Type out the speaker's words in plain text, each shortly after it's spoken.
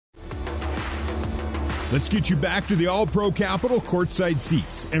Let's get you back to the All-Pro Capital courtside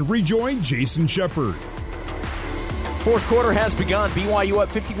seats and rejoin Jason Shepard. Fourth quarter has begun. BYU up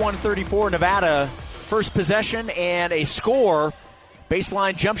 51-34. Nevada, first possession and a score.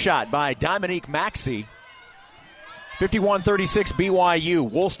 Baseline jump shot by Dominique Maxey. 51-36 BYU.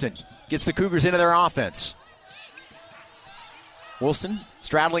 Woolston gets the Cougars into their offense. Woolston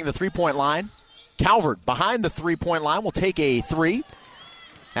straddling the three-point line. Calvert behind the three-point line will take a three.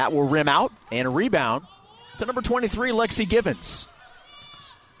 That will rim out, and a rebound to number 23, Lexi Givens.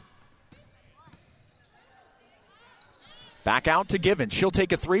 Back out to Givens. She'll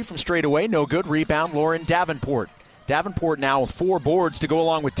take a three from straight away. No good. Rebound, Lauren Davenport. Davenport now with 4 boards to go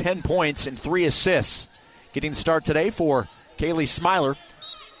along with 10 points and 3 assists. Getting the start today for Kaylee Smiler.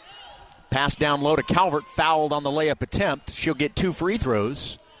 Pass down low to Calvert. Fouled on the layup attempt. She'll get 2 free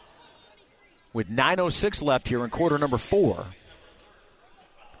throws with 9:06 left here in quarter number 4.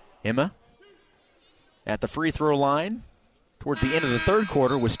 Emma at the free throw line toward the end of the third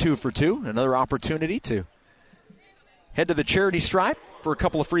quarter was 2 for 2. Another opportunity to head to the charity stripe for a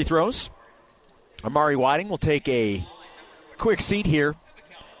couple of free throws. Amari Whiting will take a quick seat here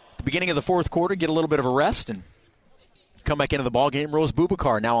at the beginning of the fourth quarter, get a little bit of a rest, and come back into the ballgame. Rose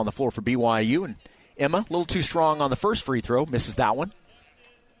Bubakar now on the floor for BYU. And Emma, a little too strong on the first free throw, misses that one.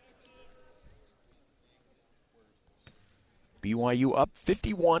 BYU up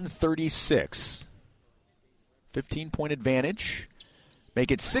 51-36. 15-point advantage. Make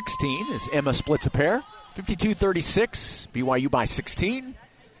it 16 as Emma splits a pair. 52-36, BYU by 16.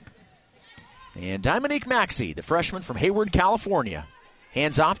 And Dominique Maxey, the freshman from Hayward, California.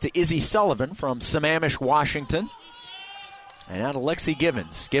 Hands off to Izzy Sullivan from Sammamish, Washington. And now to Lexi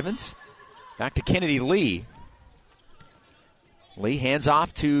Givens. Givens back to Kennedy Lee. Lee hands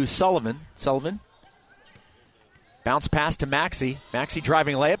off to Sullivan. Sullivan. Bounce pass to Maxey. Maxey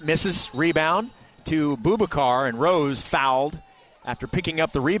driving layup. Misses. Rebound to Bubakar. And Rose fouled after picking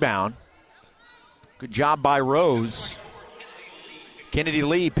up the rebound. Good job by Rose. Kennedy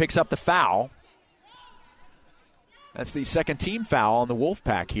Lee picks up the foul. That's the second team foul on the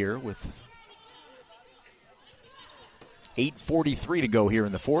Wolfpack here with 8:43 to go here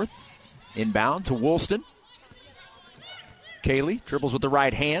in the fourth. Inbound to Woolston. Kaylee dribbles with the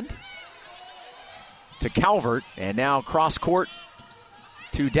right hand to Calvert, and now cross court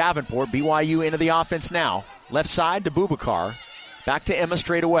to Davenport. BYU into the offense now. Left side to Bubakar. Back to Emma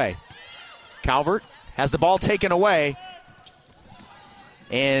straight away. Calvert has the ball taken away.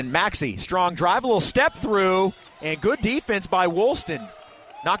 And Maxey, strong drive, a little step through, and good defense by Woolston.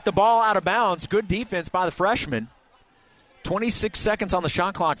 Knocked the ball out of bounds. Good defense by the freshman. 26 seconds on the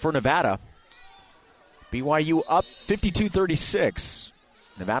shot clock for Nevada. BYU up 52-36.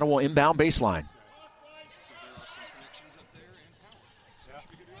 Nevada will inbound baseline.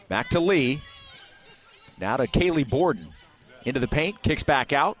 Back to Lee. Now to Kaylee Borden. Into the paint, kicks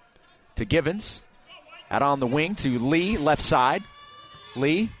back out to Givens. Out on the wing to Lee, left side.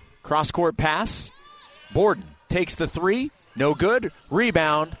 Lee, cross-court pass. Borden takes the three. No good.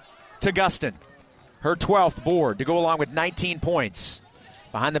 Rebound to Gustin. Her 12th board to go along with 19 points.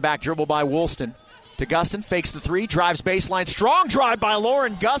 Behind the back dribble by Woolston. To Gustin, fakes the three, drives baseline. Strong drive by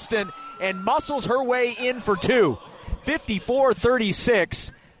Lauren Gustin and muscles her way in for two.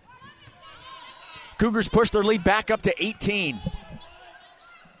 54-36. Cougars push their lead back up to 18.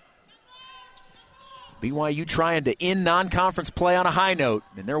 BYU trying to end non-conference play on a high note,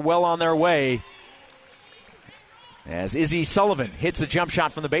 and they're well on their way. As Izzy Sullivan hits the jump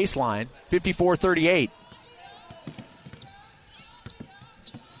shot from the baseline, 54-38.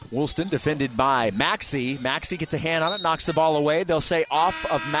 Woolston defended by Maxey. Maxey gets a hand on it, knocks the ball away. They'll say off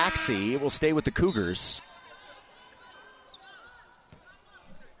of Maxey. It will stay with the Cougars.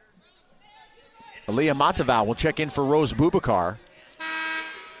 Aaliyah Mataval will check in for Rose Bubakar.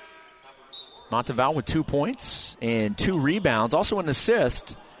 Mataval with 2 points and 2 rebounds, also an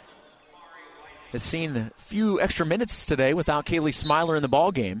assist. Has seen a few extra minutes today without Kaylee Smiler in the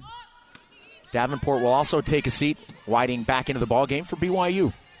ballgame. Davenport will also take a seat, Whiting back into the ballgame for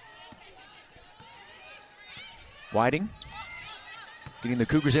BYU. Whiting getting the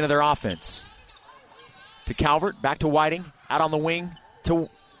Cougars into their offense. To Calvert, back to Whiting, out on the wing to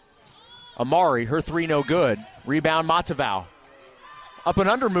Amari. Her three no good. Rebound Mataval. Up and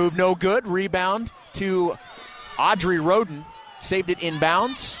under move, no good. Rebound to Audrey Roden. Saved it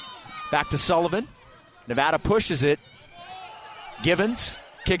inbounds. Back to Sullivan. Nevada pushes it. Givens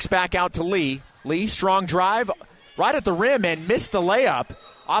kicks back out to Lee. Lee, strong drive right at the rim and missed the layup.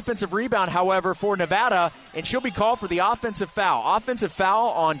 Offensive rebound, however, for Nevada, and she'll be called for the offensive foul. Offensive foul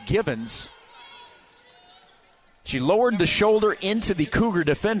on Givens. She lowered the shoulder into the Cougar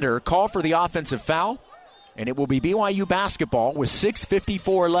defender. Call for the offensive foul. And it will be BYU basketball with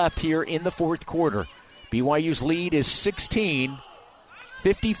 6:54 left here in the fourth quarter. BYU's lead is 16,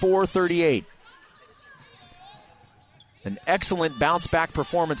 54-38. An excellent bounce-back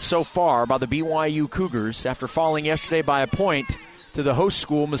performance so far by the BYU Cougars after falling yesterday by a point to the host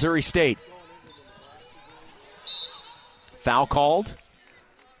school, Missouri State. Foul called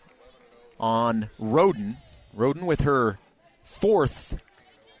on Roden. Roden with her fourth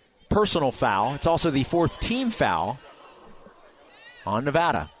personal foul. It's also the fourth team foul on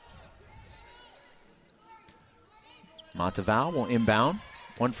Nevada. Monteval will inbound.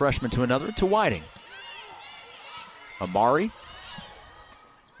 One freshman to another to Whiting. Amari.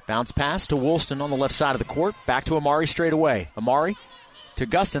 Bounce pass to Woolston on the left side of the court. Back to Amari straight away. Amari to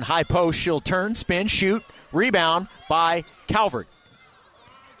Gustin. High post. She'll turn, spin, shoot. Rebound by Calvert.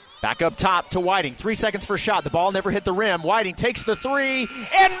 Back up top to Whiting. 3 seconds for a shot. The ball never hit the rim. Whiting takes the three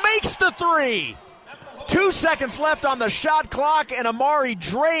and makes the three. 2 seconds left on the shot clock, and Amari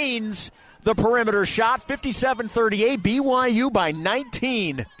drains the perimeter shot. 57-38. BYU by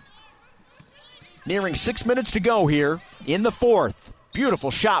 19. Nearing 6 minutes to go here in the fourth.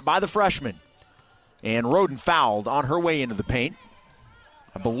 Beautiful shot by the freshman. And Roden fouled on her way into the paint.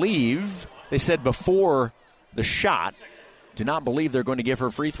 I believe they said before the shot. Do not believe they're going to give her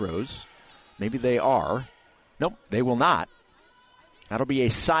free throws. Maybe they are. Nope, they will not. That'll be a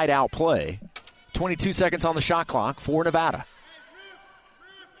side-out play. 22 seconds on the shot clock for Nevada.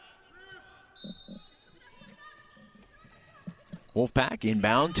 Wolfpack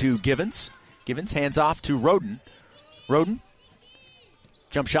inbound to Givens. Givens hands off to Roden. Roden.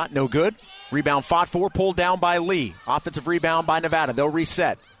 Jump shot, no good. Rebound fought for, pulled down by Lee. Offensive rebound by Nevada. They'll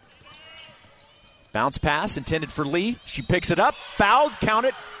reset. Bounce pass intended for Lee. She picks it up, fouled, count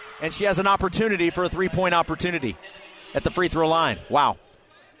it, and she has an opportunity for a three-point opportunity at the free throw line. Wow.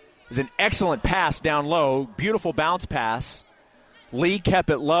 It was an excellent pass down low. Beautiful bounce pass. Lee kept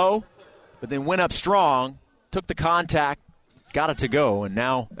it low, but then went up strong, took the contact, got it to go, and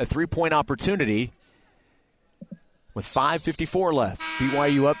now a three-point opportunity with 5:54 left.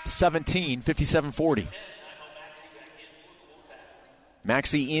 BYU up 17, 57-40.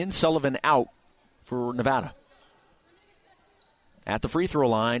 Maxey in, Sullivan out for Nevada. At the free throw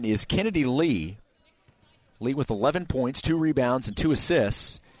line is Kennedy Lee. Lee with 11 points, 2 rebounds, and 2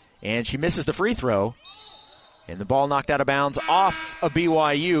 assists. And she misses the free throw. And the ball knocked out of bounds off of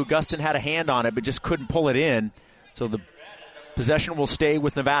BYU. Gustin had a hand on it, but just couldn't pull it in. So the possession will stay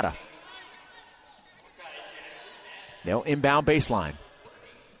with Nevada. They'll inbound baseline.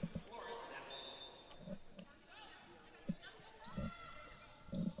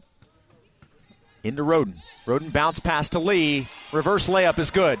 Into Roden. Roden bounce pass to Lee. Reverse layup is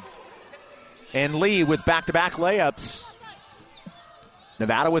good. And Lee with back-to-back layups.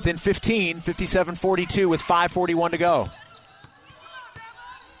 Nevada within 15, 57-42 with 5:41 to go.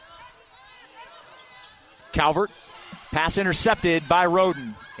 Calvert. Pass intercepted by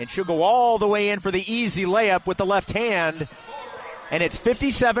Roden. And she'll go all the way in for the easy layup with the left hand. And it's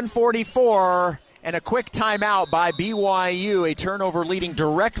 57-44 and a quick timeout by BYU. A turnover leading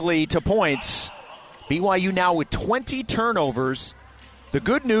directly to points. BYU now with 20 turnovers. The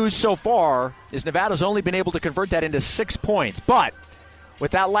good news so far is Nevada's only been able to convert that into 6 points. But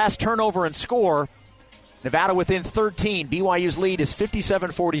with that last turnover and score, Nevada within 13. BYU's lead is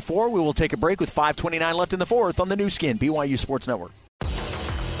 57-44. We will take a break with 5:29 left in the fourth on the new skin, BYU Sports Network.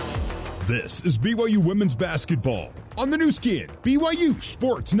 This is BYU Women's Basketball on the new skin, BYU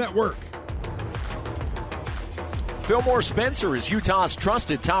Sports Network. Fillmore Spencer is Utah's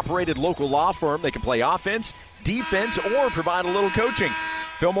trusted top-rated local law firm. They can play offense, defense, or provide a little coaching.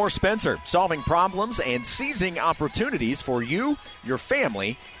 Fillmore Spencer, solving problems and seizing opportunities for you, your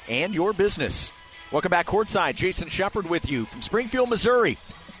family, and your business. Welcome back courtside. Jason Shepard with you from Springfield, Missouri.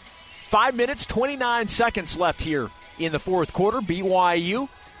 5 minutes, 29 seconds left here in the fourth quarter. BYU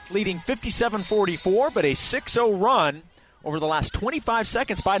leading 57-44, but a 6-0 run over the last 25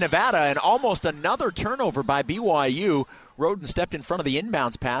 seconds by Nevada, and almost another turnover by BYU. Roden stepped in front of the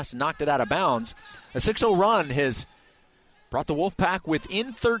inbounds pass and knocked it out of bounds. A 6-0 run has brought the Wolfpack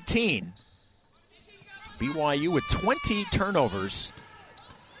within 13. BYU with 20 turnovers.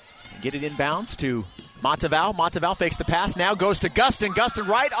 Get it inbounds to Monteval. Monteval fakes the pass, now goes to Gustin. Gustin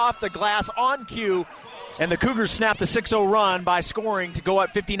right off the glass on cue, and the Cougars snap the 6-0 run by scoring to go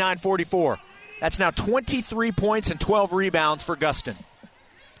up 59-44. That's now 23 points and 12 rebounds for Gustin.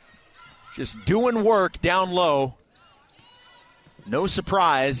 Just doing work down low. No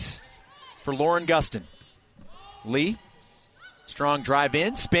surprise for Lauren Gustin. Lee, strong drive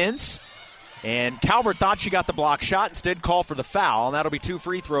in, spins, And Calvert thought she got the block shot, instead called for the foul, and that'll be 2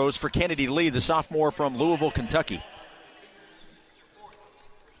 free throws for Kennedy Lee, the sophomore from Louisville, Kentucky.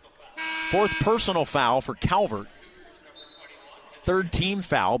 4th personal foul for Calvert. 3rd team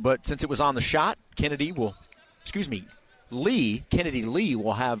foul, but since it was on the shot, Kennedy Lee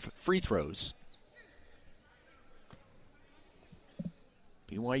will have free throws.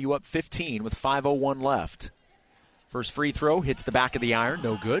 BYU up 15 with 5:01 left. First free throw hits the back of the iron,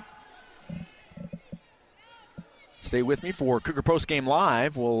 no good. Stay with me for Cougar Postgame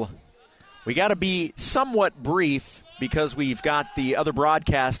Live. We got to be somewhat brief because we've got the other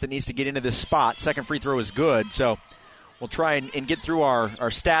broadcast that needs to get into this spot. Second free throw is good, so we'll try and get through our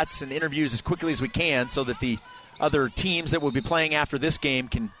stats and interviews as quickly as we can so that the other teams that will be playing after this game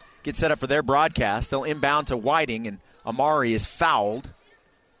can get set up for their broadcast. They'll inbound to Whiting, and Amari is fouled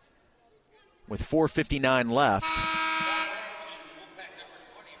with 4:59 left.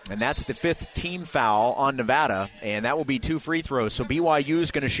 And that's the 5th team foul on Nevada, and that will be 2 free throws. So BYU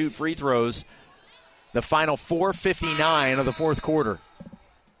is going to shoot free throws the final 4:59 of the 4th quarter.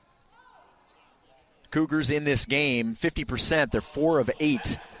 Cougars in this game, 50%. They're 4 of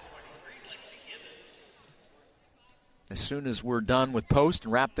 8. As soon as we're done with post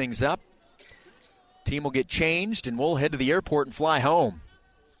and wrap things up, team will get changed, and we'll head to the airport and fly home.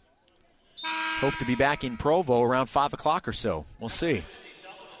 Hope to be back in Provo around 5 o'clock or so. We'll see.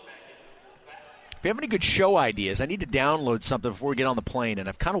 If you have any good show ideas, I need to download something before we get on the plane, and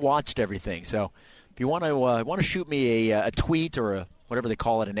I've kind of watched everything. So if you want to shoot me a tweet or whatever they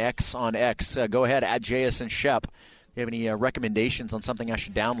call it, an X on X, go ahead, at JSN Shep. If you have any recommendations on something I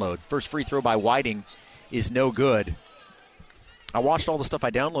should download. First free throw by Whiting is no good. I watched all the stuff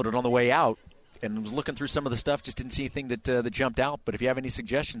I downloaded on the way out and was looking through some of the stuff, just didn't see anything that jumped out. But if you have any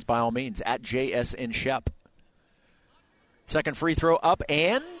suggestions, by all means, at JSN Shep. Second free throw up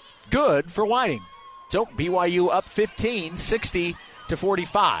and good for Whiting. So BYU up 15,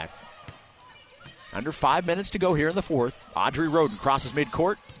 60-45. Under 5 minutes to go here in the 4th. Audrey Roden crosses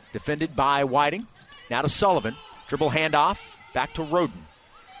midcourt, defended by Whiting. Now to Sullivan. Dribble handoff, back to Roden.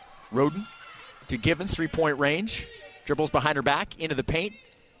 Roden to Givens, 3-point range. Dribbles behind her back, into the paint.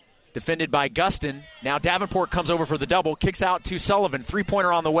 Defended by Gustin. Now Davenport comes over for the double, kicks out to Sullivan.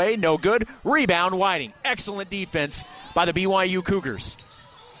 3-pointer on the way, no good. Rebound, Whiting. Excellent defense by the BYU Cougars.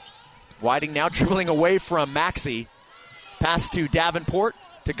 Whiting now dribbling away from Maxey. Pass to Davenport,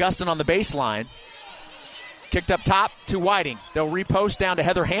 to Gustin on the baseline. Kicked up top to Whiting. They'll repost down to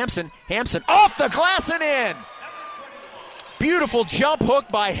Heather Hampson. Hampson off the glass and in. Beautiful jump hook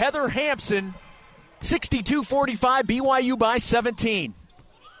by Heather Hampson. 62-45, BYU by 17.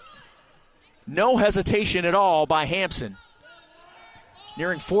 No hesitation at all by Hampson.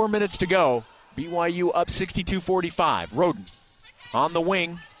 Nearing 4 minutes to go. BYU up 62-45. Roden on the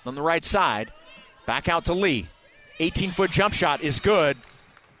wing, on the right side. Back out to Lee. 18-foot jump shot is good.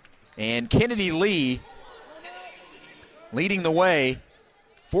 And Kennedy Lee leading the way.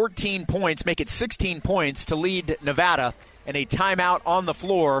 14 points, make it 16 points to lead Nevada. And a timeout on the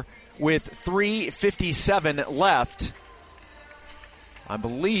floor with 3:57 left. I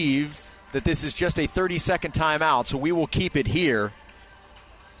believe that this is just a 30-second timeout, so we will keep it here.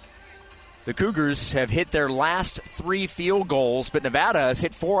 The Cougars have hit their last 3 field goals, but Nevada has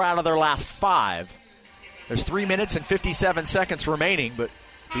hit 4 out of their last 5. There's 3 minutes and 57 seconds remaining, but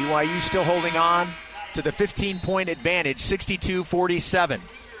BYU still holding on to the 15-point advantage, 62-47.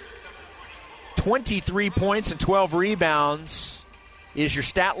 23 points and 12 rebounds is your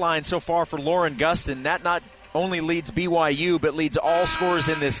stat line so far for Lauren Gustin. That not only leads BYU, but leads all scorers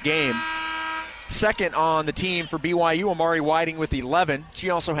in this game. Second on the team for BYU, Amari Whiting with 11. She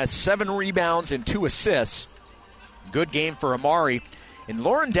also has 7 rebounds and 2 assists. Good game for Amari. And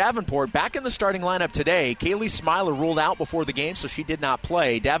Lauren Davenport back in the starting lineup today. Kaylee Smiler ruled out before the game, so she did not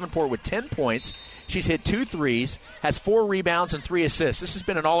play. Davenport with 10 points. She's hit 2 threes, has 4 rebounds and 3 assists. This has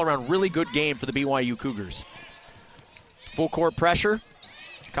been an all-around really good game for the BYU Cougars. Full court pressure,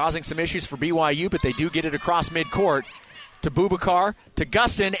 causing some issues for BYU, but they do get it across midcourt to Boubacar, to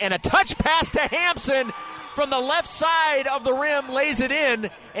Gustin, and a touch pass to Hampson from the left side of the rim, lays it in,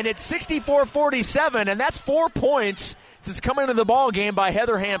 and it's 64-47, and that's 4 points since coming into the ball game by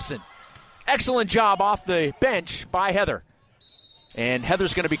Heather Hampson. Excellent job off the bench by Heather. And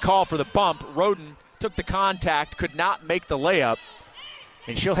Heather's going to be called for the bump. Roden took the contact, could not make the layup,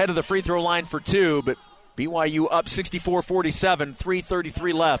 and she'll head to the free throw line for 2, but BYU up 64-47,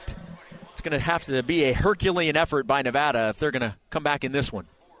 3:33 left. It's going to have to be a Herculean effort by Nevada if they're going to come back in this one.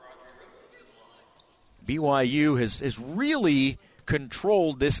 BYU has really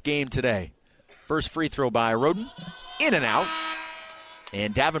controlled this game today. First free throw by Roden. In and out.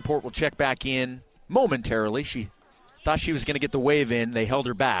 And Davenport will check back in momentarily. She thought she was going to get the wave in. They held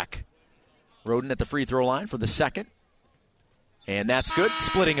her back. Roden at the free throw line for the second. And that's good,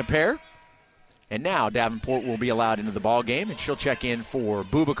 splitting a pair. And now Davenport will be allowed into the ball game, and she'll check in for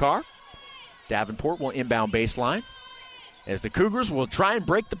Boubacar. Davenport will inbound baseline as the Cougars will try and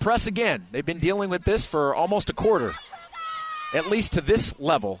break the press again. They've been dealing with this for almost a quarter, at least to this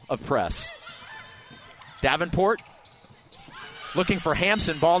level of press. Davenport looking for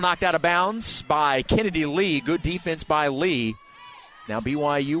Hampson. Ball knocked out of bounds by Kennedy Lee. Good defense by Lee. Now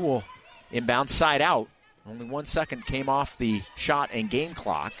BYU will inbound side out. Only 1 second came off the shot and game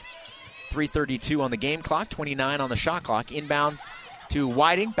clock. 3:32 on the game clock, 29 on the shot clock. Inbound to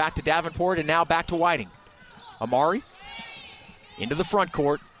Whiting, back to Davenport, and now back to Whiting. Amari into the front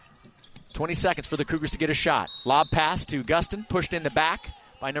court. 20 seconds for the Cougars to get a shot. Lob pass to Gustin, pushed in the back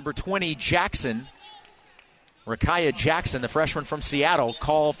by number 20, Jackson. Rakaya Jackson, the freshman from Seattle,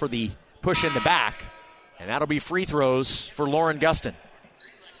 call for the push in the back. And that'll be free throws for Lauren Gustin.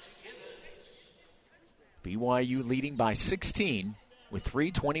 BYU leading by 16 with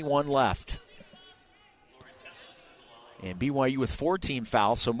 3:21 left. And BYU with 4 team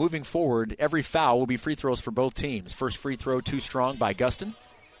fouls, so moving forward, every foul will be free throws for both teams. First free throw, too strong by Gustin.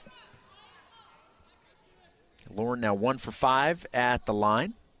 Lauren now 1 for 5 at the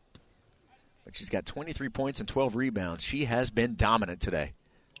line. But she's got 23 points and 12 rebounds. She has been dominant today.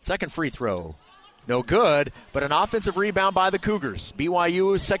 Second free throw, no good, but an offensive rebound by the Cougars.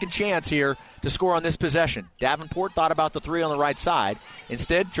 BYU, second chance here to score on this possession. Davenport thought about the three on the right side.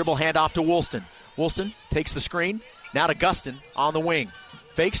 Instead, dribble handoff to Woolston. Woolston takes the screen. Now to Gustin on the wing.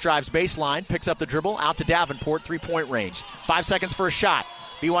 Fakes, drives baseline, picks up the dribble, out to Davenport, 3-point range. 5 seconds for a shot.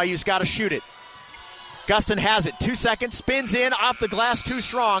 BYU's got to shoot it. Gustin has it. 2 seconds, spins in, off the glass, too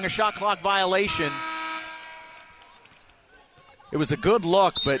strong. A shot clock violation. It was a good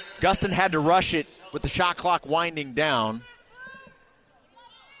look, but Gustin had to rush it with the shot clock winding down.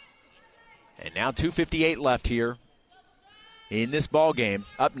 And now 2:58 left here in this ball game.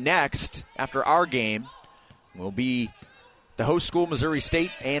 Up next, after our game, will be the host school, Missouri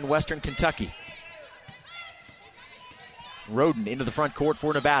State and Western Kentucky. Roden into the front court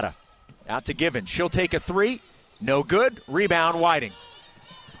for Nevada. Out to Given. She'll take a three. No good. Rebound, Whiting.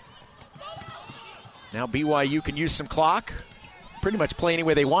 Now BYU can use some clock. Pretty much play any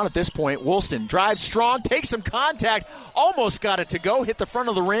way they want at this point. Woolston drives strong, takes some contact, almost got it to go, hit the front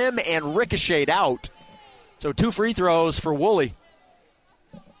of the rim, and ricocheted out. So 2 free throws for Woolley.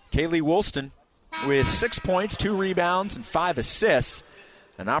 Kaylee Woolston with 6 points, 2 rebounds, and 5 assists.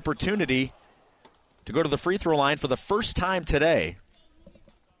 An opportunity to go to the free throw line for the first time today.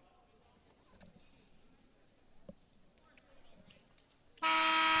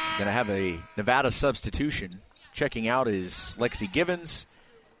 Going to have a Nevada substitution. Checking out is Lexi Givens.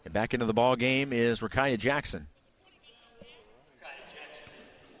 And back into the ball game is Rakaya Jackson.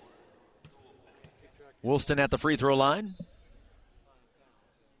 Woolston at the free throw line.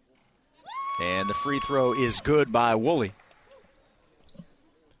 And the free throw is good by Woolley.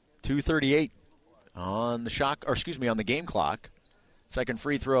 2:38 on the on the game clock. Second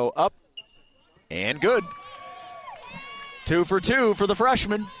free throw up and good. 2 for 2 for the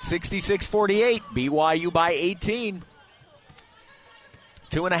freshman. 66-48. BYU by 18.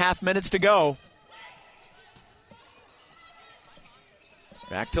 2.5 minutes to go.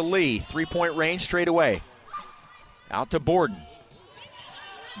 Back to Lee. 3-point range straight away. Out to Borden.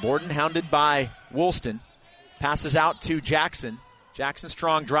 Borden hounded by Woolston. Passes out to Jackson. Jackson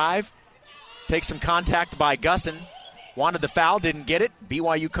strong drive. Takes some contact by Gustin. Wanted the foul, didn't get it.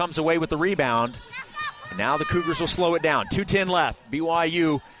 BYU comes away with the rebound. And now the Cougars will slow it down. 2:10 left.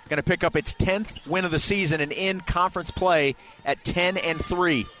 BYU going to pick up its 10th win of the season and end conference play at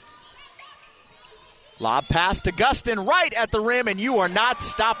 10-3. Lob pass to Gustin right at the rim, and you are not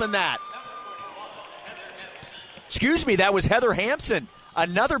stopping that. Excuse me, that was Heather Hampson.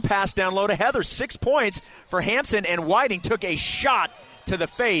 Another pass down low to Heather. 6 points for Hampson, and Whiting took a shot to the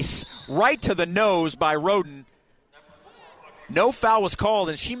face, right to the nose by Roden. No foul was called,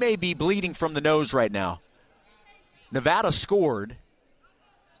 and she may be bleeding from the nose right now. Nevada scored,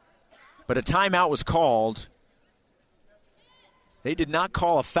 but a timeout was called. They did not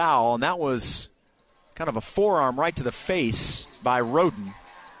call a foul, and that was kind of a forearm right to the face by Roden.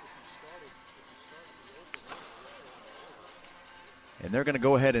 And they're going to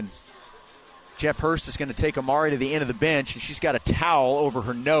go ahead and Jeff Hurst is going to take Amari to the end of the bench, and she's got a towel over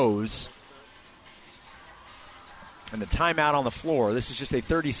her nose. And the timeout on the floor. This is just a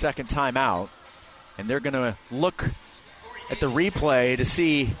 30-second timeout. And they're going to look at the replay to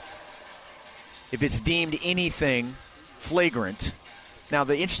see if it's deemed anything flagrant. Now,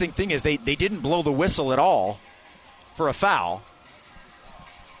 the interesting thing is they didn't blow the whistle at all for a foul.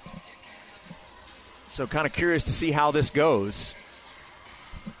 So kind of curious to see how this goes,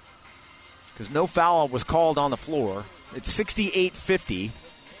 because no foul was called on the floor. It's 68-50.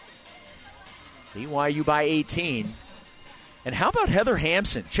 BYU by 18. And how about Heather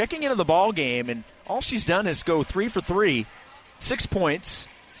Hampson checking into the ball game, and all she's done is go 3 for 3, 6 points.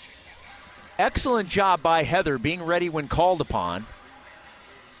 Excellent job by Heather being ready when called upon.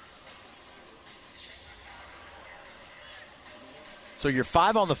 So your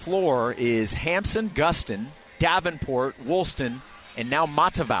 5 on the floor is Hampson, Gustin, Davenport, Woolston, and now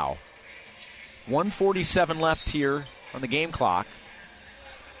Matavao. 1:47 left here on the game clock.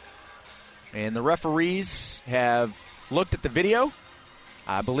 And the referees have looked at the video.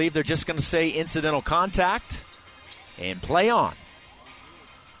 I believe they're just going to say incidental contact and play on.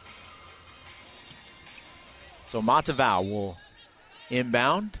 So Matavao will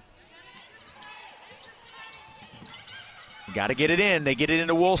inbound. Got to get it in. They get it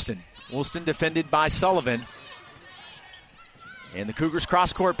into Woolston. Woolston defended by Sullivan. And the Cougars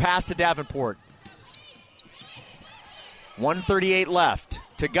cross-court pass to Davenport. 1:38 left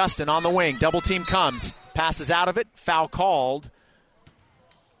to Gustin on the wing. Double team comes. Passes out of it. Foul called.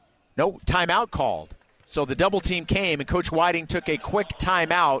 No, timeout called. So the double team came, and Coach Whiting took a quick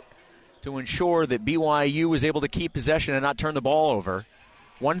timeout to ensure that BYU was able to keep possession and not turn the ball over.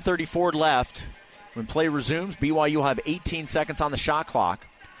 1:34 left. When play resumes, BYU will have 18 seconds on the shot clock.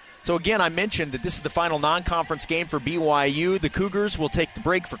 So again, I mentioned that this is the final non-conference game for BYU. The Cougars will take the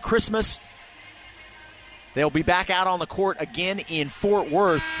break for Christmas. They'll be back out on the court again in Fort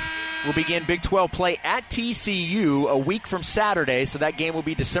Worth. We'll begin Big 12 play at TCU a week from Saturday, so that game will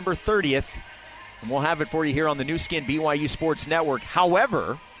be December 30th. And we'll have it for you here on the new skin BYU Sports Network.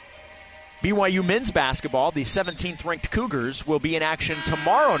 However, BYU men's basketball, the 17th-ranked Cougars, will be in action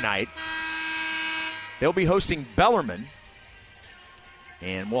tomorrow night. They'll be hosting Bellarmine,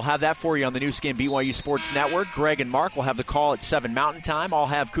 and we'll have that for you on the new skin BYU Sports Network. Greg and Mark will have the call at 7 Mountain Time. I'll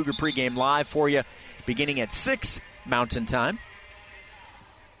have Cougar pregame live for you beginning at 6 Mountain Time.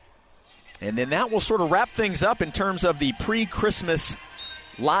 And then that will sort of wrap things up in terms of the pre-Christmas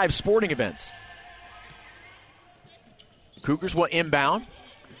live sporting events. Cougars will inbound.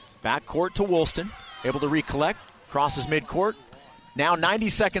 Backcourt to Woolston. Able to recollect. Crosses midcourt. Now 90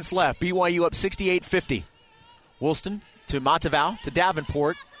 seconds left. BYU up 68-50. Woolston to Matavao to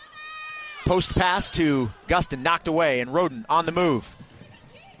Davenport. Post pass to Gustin, knocked away, and Roden on the move.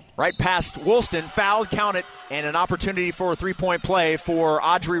 Right past Woolston, fouled, count it, and an opportunity for a three-point play for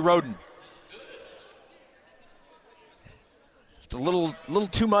Audrey Roden. Just a little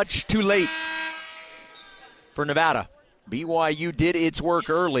too much, too late for Nevada. BYU did its work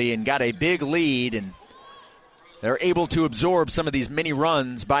early and got a big lead, and they're able to absorb some of these mini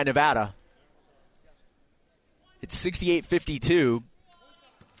runs by Nevada. It's 68-52.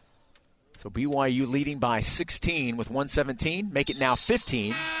 So BYU leading by 16 with 1:17. Make it now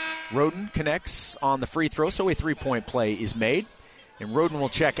 15. Roden connects on the free throw, so a three-point play is made. And Roden will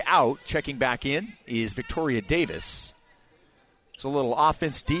check out. Checking back in is Victoria Davis. It's a little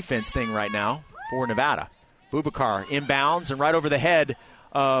offense-defense thing right now for Nevada. Bubakar inbounds and right over the head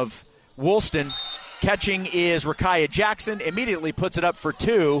of Woolston. Catching is Rakaya Jackson. Immediately puts it up for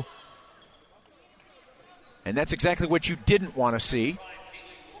 2. And that's exactly what you didn't want to see.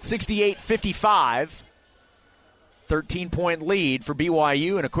 68-55. 13-point lead for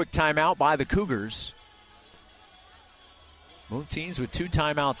BYU and a quick timeout by the Cougars. Both teams with 2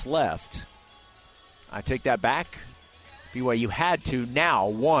 timeouts left. I take that back. BYU had to, now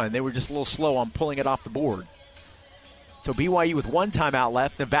 1. They were just a little slow on pulling it off the board. So BYU with 1 timeout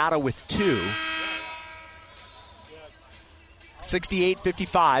left, Nevada with 2.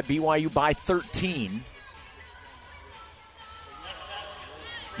 68-55, BYU by 13.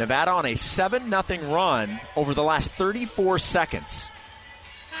 Nevada on a 7-0 run over the last 34 seconds.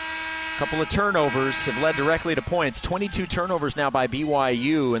 A couple of turnovers have led directly to points. 22 turnovers now by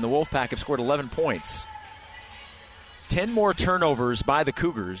BYU, and the Wolfpack have scored 11 points. 10 more turnovers by the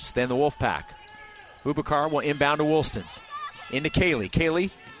Cougars than the Wolfpack. Bubakar will inbound to Woolston. Into Cayley.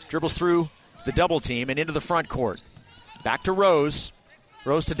 Cayley dribbles through the double team and into the front court. Back to Rose.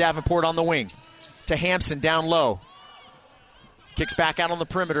 Rose to Davenport on the wing. To Hampson down low. Kicks back out on the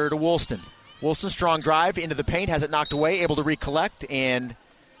perimeter to Woolston. Woolston strong drive into the paint. Has it knocked away. Able to recollect. And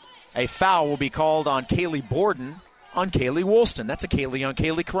a foul will be called on Kaylee Borden on Kaylee Woolston. That's a Kaylee on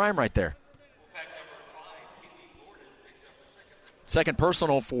Kaylee crime right there. Second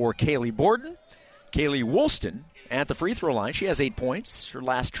personal for Kaylee Borden. Kaylee Woolston at the free throw line. She has 8 points. Her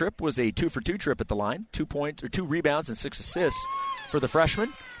last trip was a 2-for-2 trip at the line. 2 points or 2 rebounds and 6 assists for the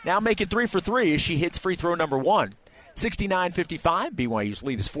freshman. Now making 3 for 3 as she hits free throw number 1. 69-55. BYU's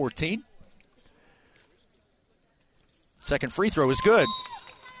lead is 14. Second free throw is good.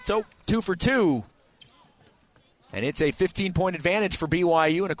 So 2 for 2. And it's a 15-point advantage for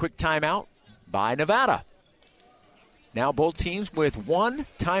BYU and a quick timeout by Nevada. Now both teams with 1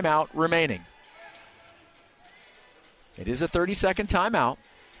 timeout remaining. It is a 30-second timeout.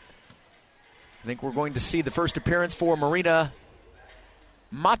 I think we're going to see the first appearance for Marina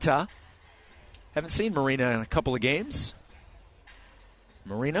Mata. Haven't seen Marina in a couple of games.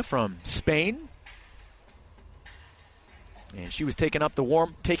 Marina from Spain. And she was taking off the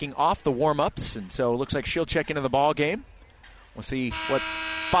warm-ups, and so it looks like she'll check into the ball game. We'll see what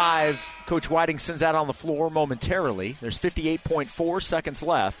 5 Coach Whiting sends out on the floor momentarily. There's 58.4 seconds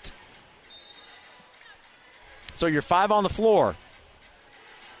left. So your 5 on the floor.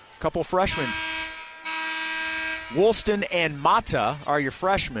 Couple freshmen. Woolston and Mata are your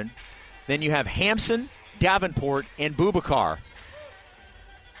freshmen. Then you have Hampson, Davenport, and Boubacar.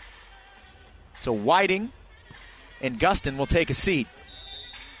 So Whiting and Gustin will take a seat.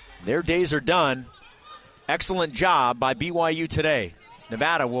 Their days are done. Excellent job by BYU today.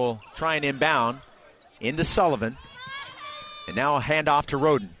 Nevada will try and inbound into Sullivan. And now a handoff to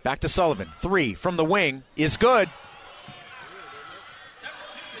Roden. Back to Sullivan. 3 from the wing is good.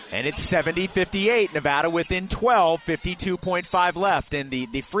 And it's 70-58. Nevada within 12, 52.5 left. And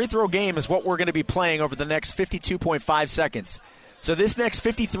the free throw game is what we're going to be playing over the next 52.5 seconds. So this next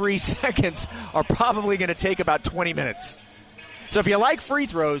 53 seconds are probably going to take about 20 minutes. So if you like free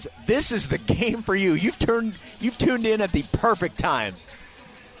throws, this is the game for you. You've tuned in at the perfect time.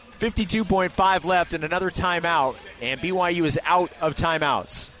 52.5 left and another timeout, and BYU is out of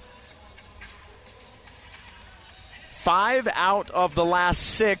timeouts. 5 out of the last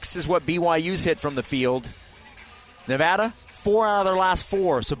 6 is what BYU's hit from the field. Nevada, 4 out of their last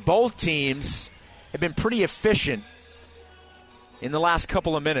 4. So both teams have been pretty efficient in the last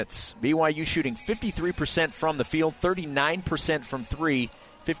couple of minutes. BYU shooting 53% from the field, 39% from 3,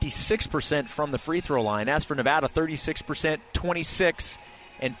 56% from the free throw line. As for Nevada, 36%, 26%,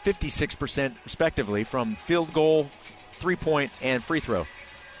 and 56% respectively from field goal, 3-point, and free throw.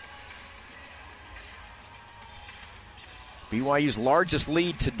 BYU's largest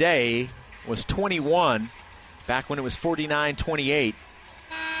lead today was 21, back when it was 49-28.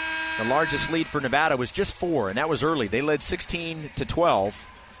 The largest lead for Nevada was just 4, and that was early. They led 16-12.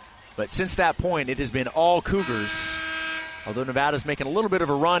 But since that point, it has been all Cougars. Although Nevada's making a little bit of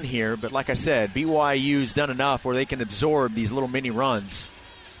a run here, but like I said, BYU's done enough where they can absorb these little mini runs.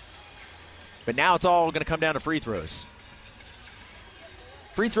 But now it's all going to come down to free throws.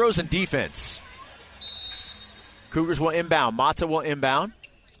 Free throws and defense. Cougars will inbound. Mata will inbound.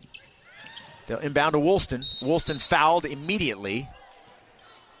 They'll inbound to Woolston. Woolston fouled immediately.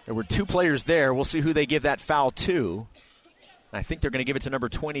 There were 2 players there. We'll see who they give that foul to. I think they're going to give it to number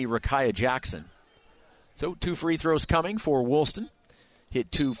 20, Rakaya Jackson. So 2 free throws coming for Woolston.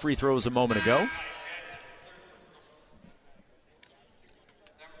 Hit 2 free throws a moment ago.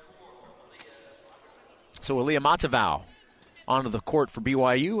 So Aaliyah Matavau onto the court for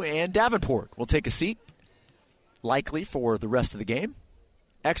BYU, and Davenport will take a seat, likely for the rest of the game.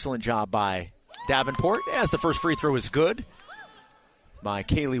 Excellent job by Davenport, as the first free throw is good by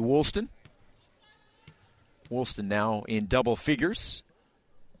Kaylee Woolston. Woolston now in double figures.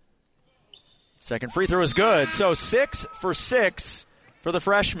 Second free throw is good. So 6 for 6 for the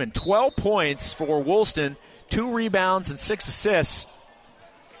freshman. 12 points for Woolston, 2 rebounds and 6 assists.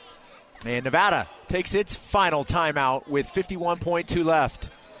 And Nevada takes its final timeout with 51.2 left.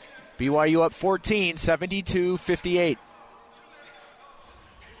 BYU up 14, 72-58.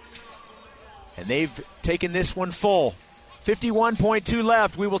 And they've taken this one full. 51.2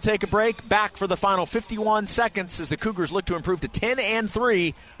 left. We will take a break. Back for the final 51 seconds as the Cougars look to improve to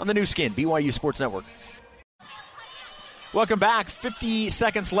 10-3 on the new skin, BYU Sports Network. Welcome back. 50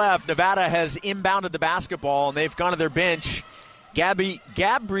 seconds left. Nevada has inbounded the basketball, and they've gone to their bench. Gabby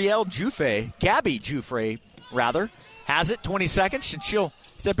Jouffre has it. 20 seconds, and she'll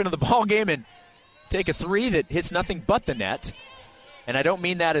step into the ball game and take a 3 that hits nothing but the net. And I don't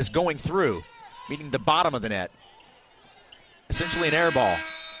mean that as going through, meaning the bottom of the net. Essentially an air ball.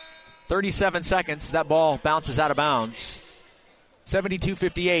 37 seconds, that ball bounces out of bounds.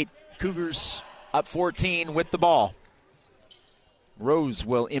 72-58, Cougars up 14 with the ball. Rose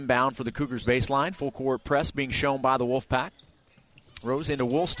will inbound for the Cougars baseline. Full court press being shown by the Wolfpack. Rose into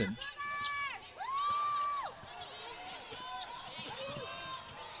Woolston.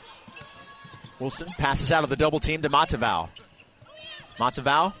 Wilson passes out of the double team to Matavao.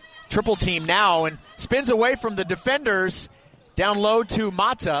 Matavao, triple team now, and spins away from the defenders. Down low to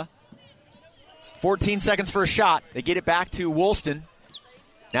Mata. 14 seconds for a shot. They get it back to Woolston.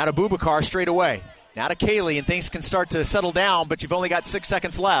 Now to Boubacar straight away. Now to Kaylee, and things can start to settle down, but you've only got 6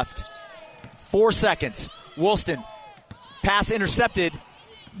 seconds left. 4 seconds. Woolston. Pass intercepted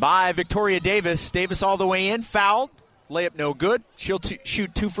by Victoria Davis. Davis all the way in. Fouled. Layup no good. She'll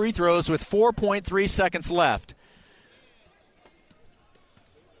shoot 2 free throws with 4.3 seconds left.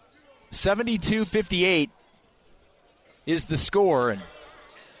 72-58 is the score. And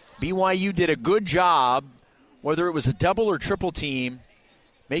BYU did a good job, whether it was a double or triple team,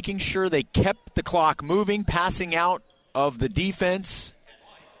 making sure they kept the clock moving, passing out of the defense.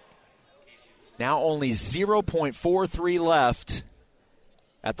 Now only 0.43 left.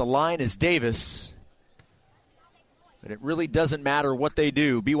 At the line is Davis. But it really doesn't matter what they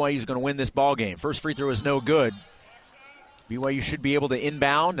do. BYU is going to win this ball game. First free throw is no good. BYU should be able to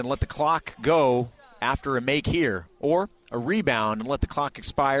inbound and let the clock go after a make here. Or a rebound and let the clock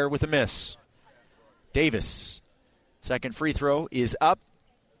expire with a miss. Davis. Second free throw is up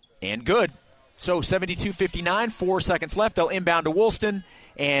and good. So 72-59, 4 seconds left. They'll inbound to Woolston,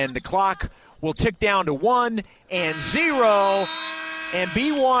 and the clock will tick down to 1 and 0. And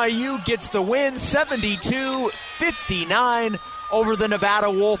BYU gets the win 72-59 over the Nevada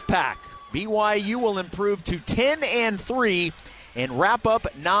Wolfpack. BYU will improve to 10-3 and wrap up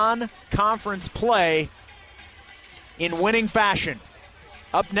non-conference play in winning fashion.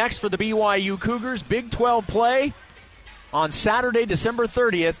 Up next for the BYU Cougars, Big 12 play on Saturday, December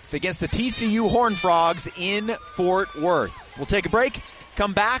 30th against the TCU Horned Frogs in Fort Worth. We'll take a break.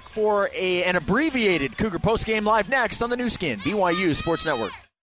 Come back for an abbreviated Cougar postgame live next on the new skin, BYU Sports Network.